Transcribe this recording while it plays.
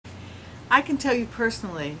I can tell you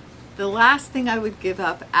personally, the last thing I would give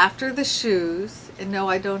up after the shoes, and no,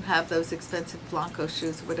 I don't have those expensive Blanco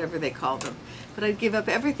shoes, whatever they call them, but I'd give up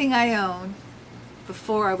everything I own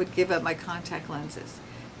before I would give up my contact lenses,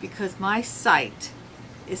 because my sight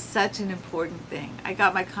is such an important thing. I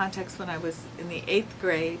got my contacts when I was in the 8th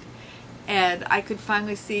grade, and I could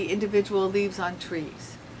finally see individual leaves on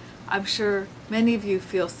trees. I'm sure many of you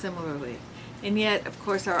feel similarly, and yet, of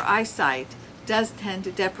course, our eyesight does tend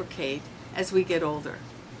to deprecate as we get older.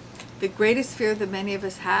 The greatest fear that many of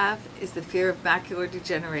us have is the fear of macular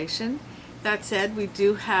degeneration. That said, we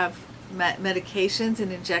do have medications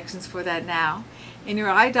and injections for that now, and your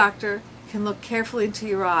eye doctor can look carefully into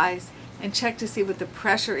your eyes and check to see what the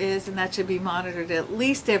pressure is, and that should be monitored at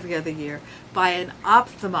least every other year by an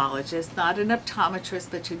ophthalmologist, not an optometrist,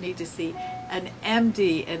 but you need to see an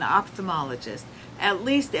MD, an ophthalmologist, at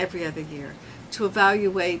least every other year to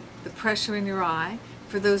evaluate the pressure in your eye.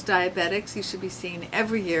 For those diabetics, you should be seen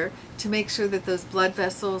every year to make sure that those blood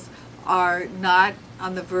vessels are not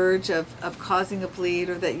on the verge of causing a bleed,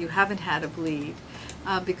 or that you haven't had a bleed,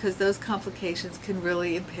 because those complications can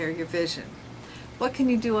really impair your vision. What can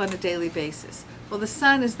you do on a daily basis? Well, the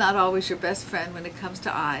sun is not always your best friend when it comes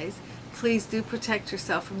to eyes. Please do protect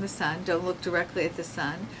yourself from the sun. Don't look directly at the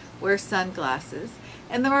sun. Wear sunglasses.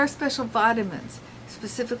 And there are special vitamins,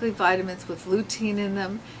 specifically vitamins with lutein in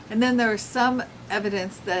them. And then there is some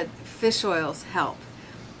evidence that fish oils help.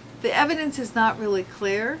 The evidence is not really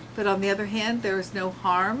clear, but on the other hand, there is no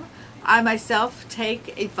harm. I myself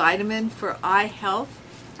take a vitamin for eye health.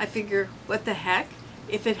 I figure, what the heck?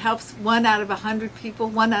 If it helps 1 out of 100 people,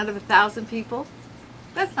 1 out of 1,000 people,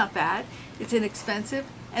 that's not bad. It's inexpensive,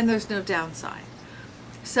 and there's no downside.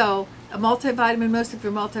 So a multivitamin, most of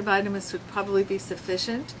your multivitamins would probably be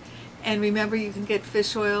sufficient. And remember, you can get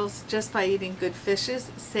fish oils just by eating good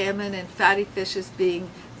fishes, salmon and fatty fishes being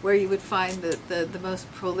where you would find the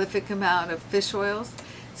most prolific amount of fish oils.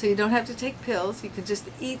 So you don't have to take pills, you can just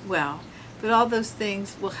eat well. But all those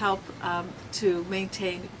things will help to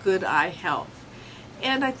maintain good eye health.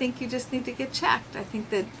 And I think you just need to get checked. I think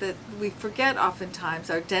that we forget oftentimes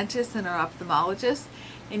our dentists and our ophthalmologists,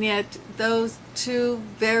 and yet those two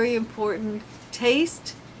very important,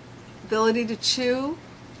 taste, ability to chew,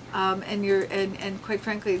 and quite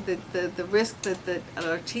frankly the risk that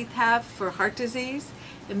our teeth have for heart disease,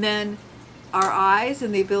 and then our eyes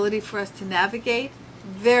and the ability for us to navigate,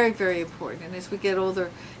 very, very important. And as we get older,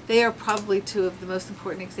 they are probably two of the most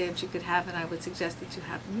important exams you could have, and I would suggest that you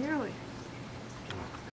have them yearly.